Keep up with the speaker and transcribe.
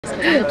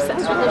because I'm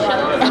obsessed with the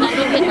show, and I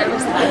don't get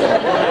nervous about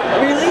it.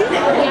 Really?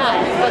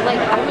 Yeah, but like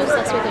I'm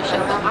obsessed with the show,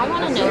 but I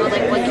want to know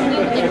like what can you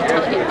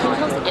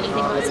tell us anything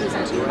about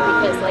season 2,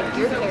 because like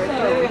your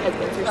character has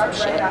been through some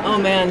shit. Oh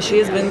man, she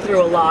has been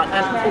through a lot.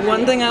 And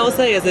one thing I will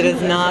say is it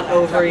is not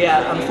over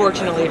yet,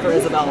 unfortunately for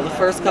Isabel. The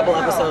first couple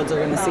episodes are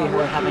going to see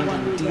her having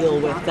to deal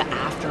with the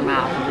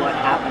aftermath of what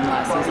happened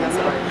last season.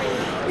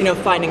 So, you know,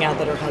 finding out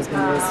that her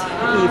husband was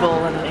evil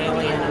and an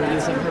alien and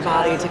using her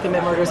body to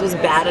commit murders was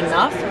bad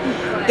enough.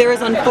 There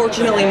is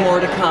unfortunately more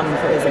to come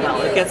for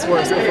Isabel. It gets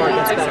worse before it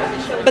gets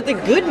better. But the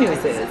good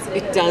news is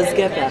it does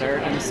get better.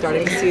 I'm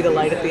starting to see the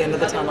light at the end of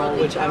the tunnel,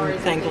 which I'm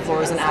thankful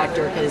for as an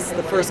actor, because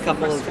the first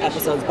couple of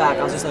episodes back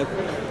I was just like,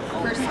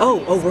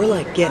 oh, we're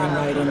like getting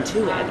right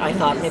into it. I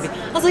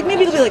was like,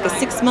 maybe it'll be like a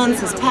 6 months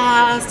has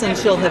passed and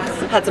she'll have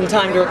had some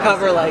time to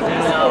recover. Like,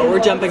 no, we're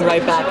jumping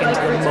right back into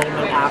the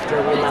moment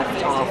after we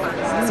left off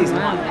season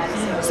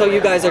 1. So you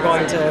guys are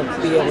going to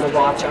be able to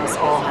watch us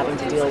all having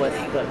to deal with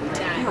the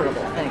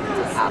terrible things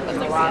that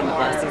happened at the end of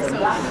last season.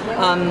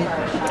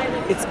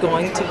 It's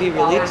going to be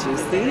really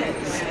juicy.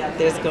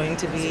 There's going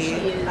to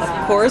be,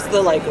 of course,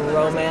 the like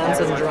romance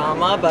and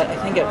drama, but I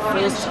think at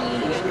first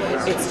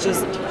it's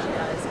just,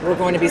 we're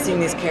going to be seeing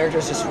these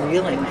characters just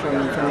reeling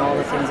from all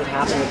the things that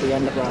happened at the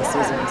end of last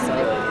season. So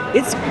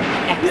it's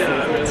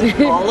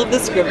excellent. All of the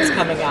scripts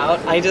coming out.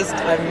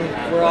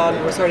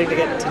 We're starting to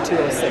get to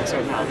 206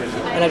 right now.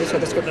 And I just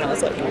read the script and I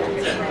was like,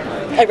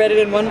 I read it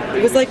in one.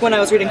 It was like when I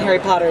was reading Harry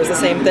Potter. It was the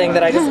same thing,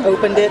 that I just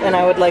opened it and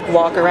I would like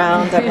walk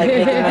around. I'm like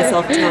making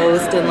myself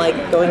toast and like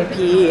going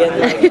pee and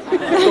like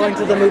going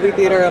to the movie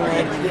theater. I'm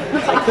like,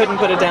 I couldn't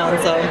put it down.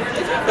 So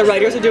the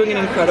writers are doing an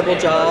incredible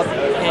job,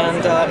 and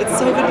it's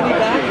so good to be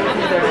back. I'm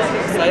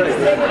excited.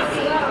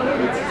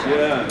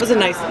 It was a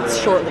nice,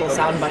 short little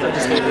soundbite I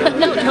just gave you.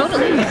 No,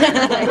 totally. Like,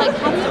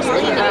 how do you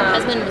explain that your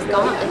husband was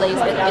gone? Like,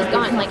 is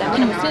gone. Like, I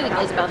mean, I'm assuming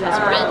Isabel has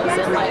friends,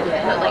 and like,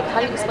 but like, how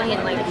do you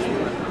explain like?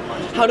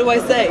 How do I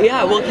say?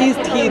 Yeah, well, I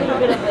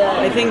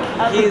think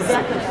he's,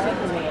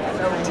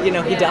 you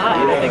know, he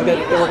died. I think that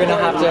we're going to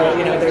have to,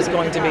 you know, there's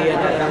going to be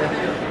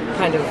a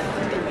kind of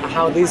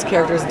how these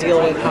characters deal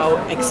with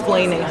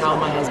explaining how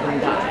my husband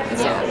died.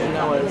 So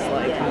Noah's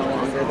like no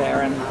longer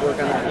there, and we're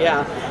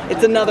gonna,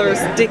 it's another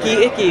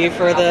sticky icky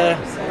for the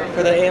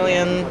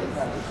alien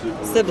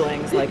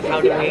siblings. Like,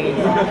 how do we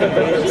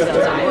convey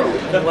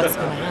ourselves and what's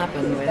gonna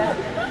happen with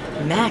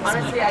Max?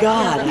 My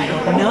God, I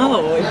don't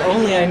know. If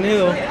only I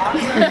knew.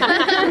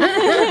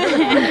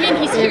 I mean,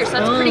 he's here, so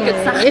that's a pretty good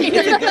sign.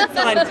 It's a good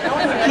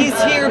sign. He's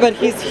here, but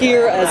he's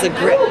here as a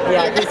grip.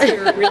 Yeah, he's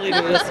here really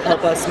to just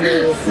help us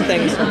move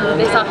things from home.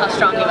 They saw how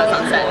strong he was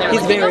on set,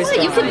 and they were he's like,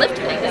 very strong. You can lift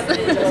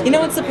things. You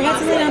know, it's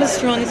surprisingly not as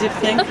strong as you'd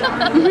think.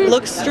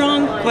 Looks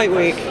strong, quite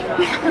weak.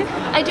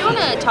 I do want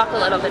to talk a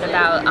little bit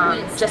about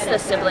just the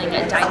sibling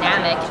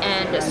dynamic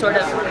and sort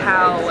of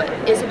how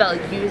Isabel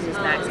uses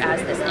Max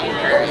as this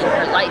anchor in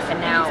her life, and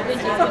now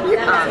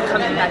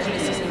coming back into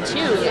season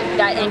 2,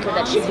 that anchor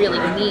that she really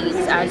needs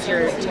as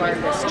you're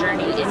doing this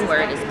journey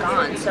inward is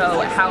gone.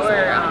 So how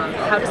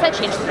does that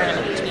change the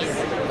dynamic between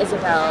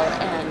Isabel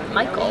and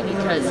Michael?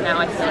 Because now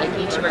I feel like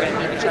you two are going to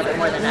need each other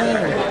more than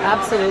ever.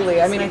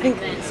 Absolutely. I mean, I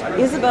think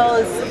Isabel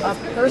is a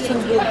person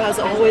who has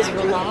always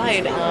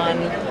relied on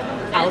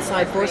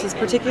outside forces,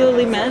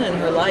 particularly men in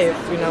her life.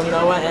 You know,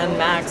 Noah and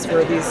Max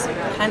were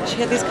she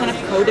had these kind of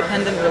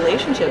codependent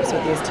relationships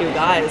with these two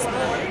guys.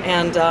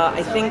 And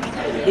I think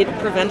it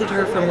prevented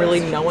her from really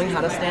knowing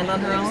how to stand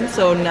on her own.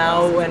 So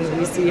now when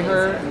we see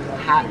her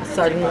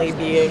suddenly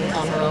being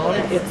on her own,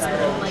 it's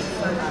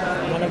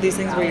one of these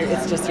things where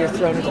it's just you're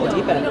thrown into the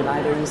deep end, and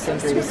either you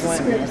sink or you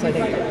swim. So I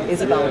think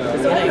Isabel at the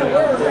beginning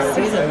of this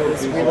season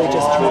was really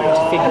just trying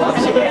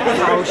to figure out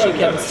how she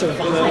can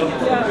survive.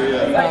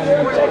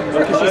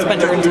 Because she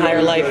spent her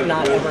entire life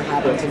not ever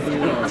having to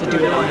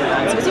do it on her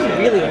own. So it's a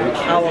really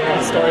empowering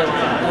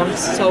storyline. I'm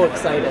so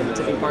excited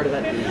to be part of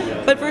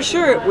it. But for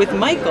sure, with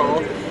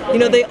Michael, you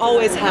know, they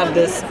always have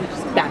this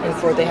back and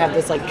forth. They have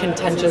this like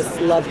contentious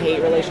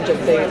love-hate relationship.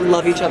 They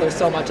love each other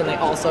so much, and they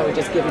also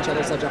just give each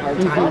other such a hard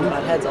time and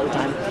butt heads all the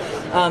time.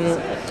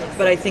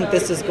 But I think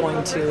this is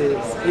going to,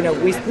 you know,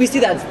 we see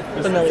that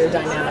familiar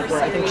dynamic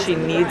where I think she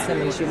needs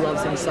him and she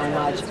loves him so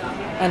much,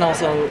 and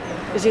also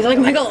she's like,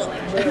 Michael,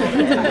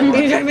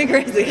 you drive me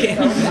crazy.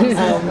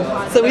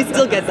 So we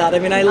still get that. I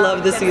mean, I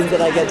love the scenes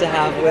that I get to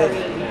have with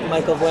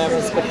Michael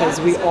Vlamis, because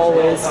we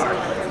always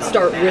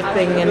start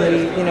riffing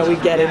and we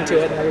get into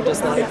it, and we're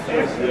just like,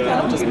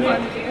 just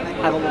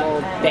have a little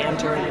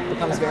banter, and it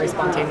becomes very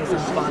spontaneous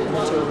and fun, and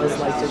the two of us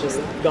like to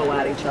just go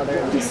at each other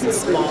and just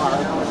spar,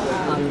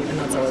 and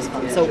that's always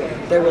fun. So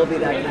there will be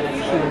that kind of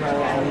humor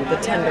and the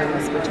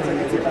tenderness between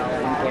Isabel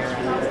and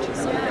Aaron, which is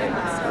so great.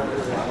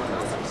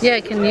 Yeah,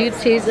 can you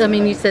tease, I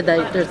mean, you said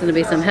that there's going to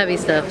be some heavy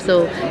stuff,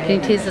 so can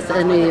you tease us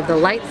any of the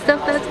light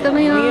stuff that's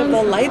coming on? Any of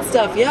the light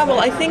stuff, yeah, well,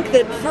 I think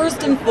that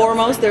first and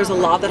foremost, there's a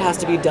lot that has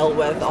to be dealt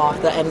with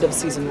off the end of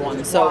season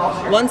 1. So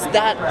once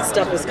that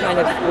stuff is kind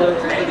of,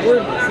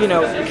 we're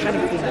kind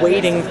of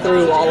wading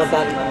through all of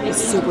that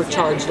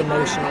supercharged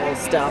emotional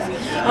stuff.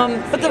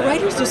 But the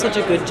writers do such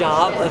a good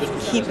job of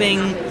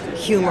keeping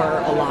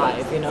humor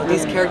alive. You know,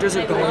 these characters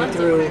are going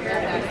through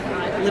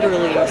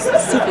literally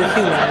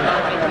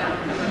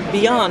superhuman,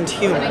 beyond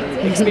human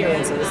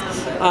experiences,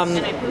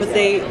 but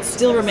they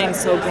still remain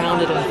so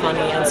grounded and funny,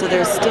 and so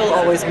there's still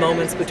always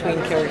moments between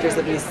characters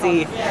that we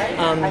see.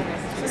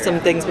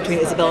 Some things between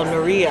Isabel and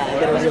Maria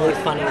that are really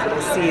funny,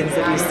 little scenes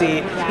that you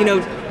see, you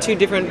know, two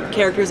different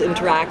characters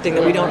interacting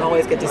that we don't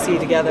always get to see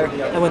together,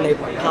 and when they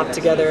pop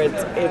together, it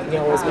you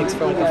know, always makes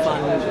for like a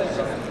fun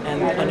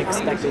and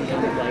unexpected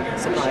kind of like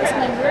surprise.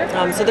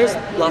 So there's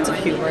lots of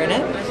humor in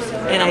it,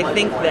 and I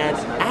think that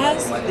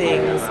as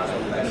things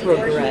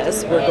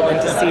progress, we're going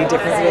to see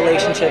different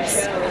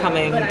relationships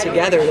coming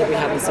together that we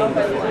haven't seen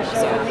before.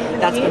 So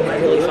that's been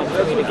really fun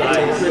for me to get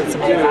to work with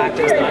some other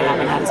actors that I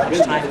haven't had as much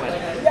time with.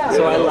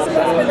 So I love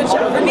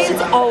that. For me,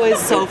 it's always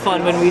so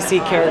fun when we see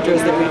characters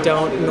that we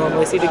don't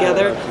normally see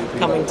together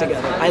coming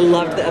together. I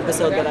loved the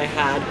episode that I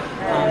had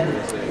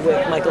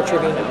with Michael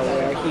Trevino,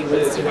 where he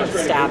was, you know,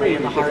 stabbed me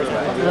in the heart.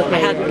 I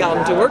hadn't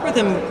gotten to work with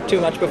him too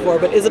much before,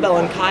 but Isabel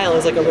and Kyle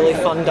is like a really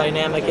fun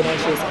dynamic. You know,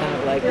 she was kind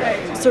of like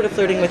sort of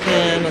flirting with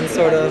him and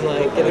sort of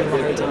like giving him a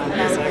hard time.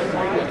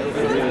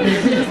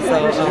 So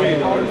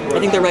I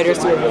think the writers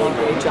do a really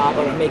great job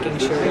of making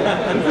sure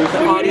that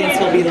the audience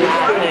will be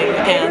laughing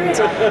and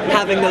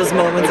having those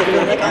moments of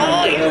being like,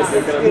 oh yes,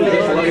 you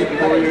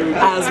know,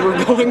 as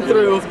we're going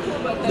through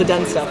the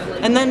dense stuff.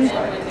 And then,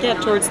 yeah,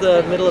 towards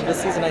the middle of the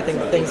season, I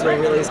think things will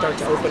really start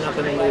to open up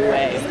in a new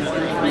way.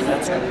 And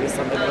that's going to be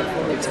something to look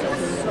forward to.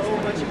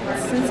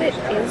 Since it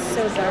is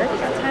so dark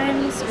at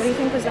times, what do you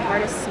think was the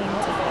hardest scene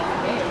to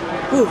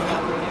film?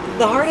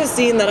 The hardest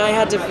scene that I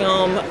had to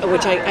film,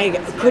 which I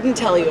couldn't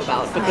tell you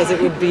about because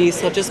it would be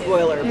such a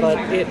spoiler, but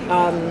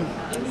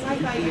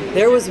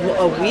there was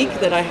a week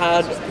that I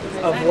had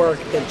of work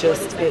that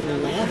just, it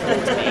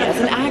leveled me. As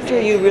an actor,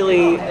 you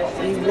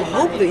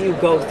hope that you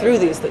go through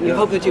these, that you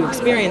hope that you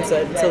experience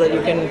it so that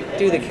you can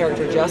do the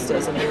character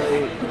justice and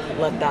really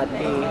let that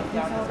be,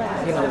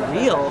 you know,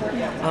 real.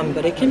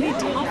 But it can be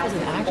tough as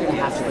an actor to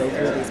have to go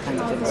through these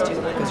kinds of things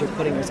too, because you're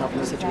putting yourself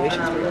in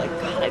situations where you're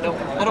like, God, I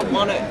don't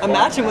want to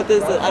imagine what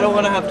this is. I don't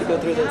want to have to go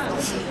through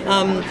this.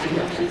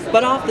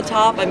 But off the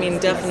top, I mean,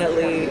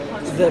 definitely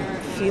the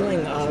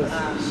feeling of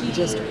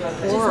just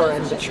horror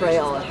and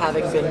betrayal,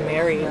 having been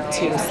married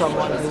to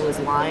someone who was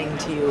lying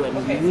to you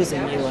and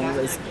using you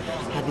and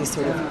had these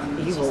sort of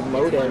evil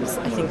motives.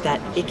 I think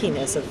that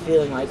ickiness of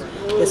feeling like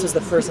this was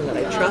the person that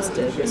I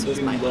trusted, this was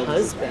my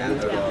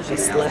husband, I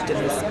slept in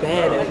his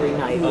bed every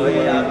night, we were,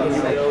 you know,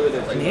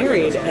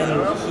 married,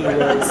 and he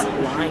was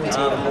lying to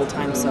you the whole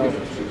time. So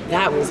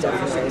that was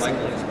definitely something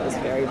that was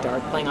very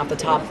dark. Playing off the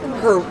top,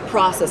 her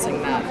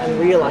processing that and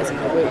realizing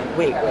that,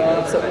 wait.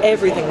 So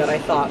everything that I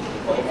thought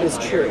was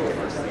true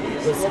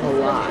was a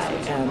lie,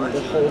 and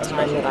the whole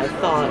time that I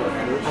thought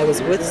I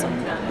was with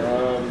someone,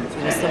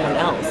 it was someone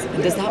else.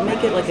 And does that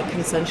make it like a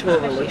consensual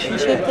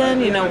relationship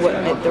then? You know,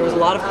 there was a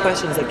lot of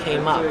questions that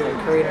came up, and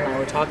Corinne and I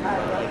were talking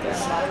about like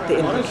the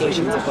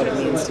implications of what it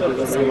means to be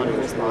with someone who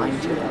was lying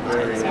to you all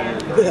the time.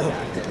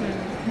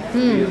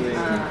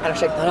 Gotta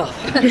shake that off.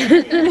 I'm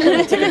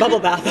gonna take a bubble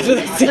bath after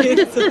that scene.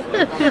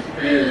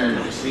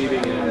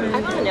 I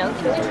want to know,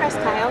 can we trust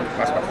Kyle?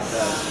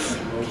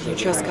 Can you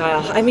trust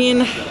Kyle? I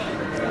mean,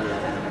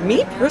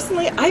 me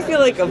personally, I feel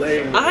like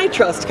I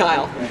trust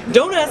Kyle.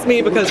 Don't ask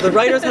me because the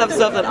writers have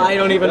stuff that I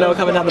don't even know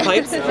coming down the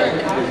pipes.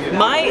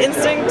 My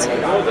instinct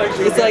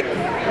is like,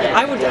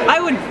 I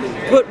would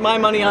put my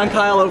money on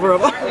Kyle over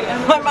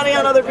my money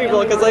on other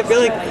people, because I feel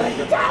like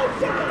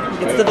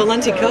it's the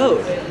Valenti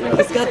code.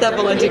 He's got that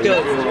Valenti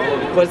code.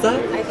 What's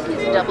that? I think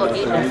he's a double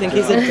agent. You think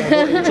he's a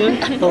double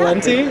agent?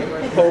 Valenti?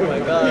 Oh my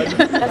god.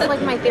 That's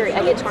like my theory.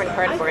 I get torn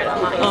apart for it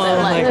online. Oh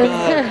my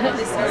god.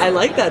 I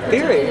like that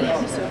theory.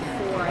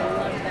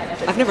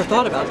 I've never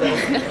thought about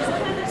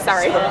that.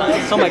 Sorry.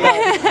 Oh my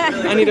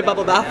god. I need a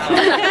bubble bath.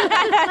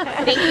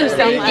 Thank you so much.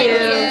 Thank you.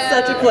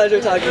 Such a pleasure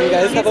talking to you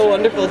guys. Have a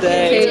wonderful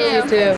day. You too.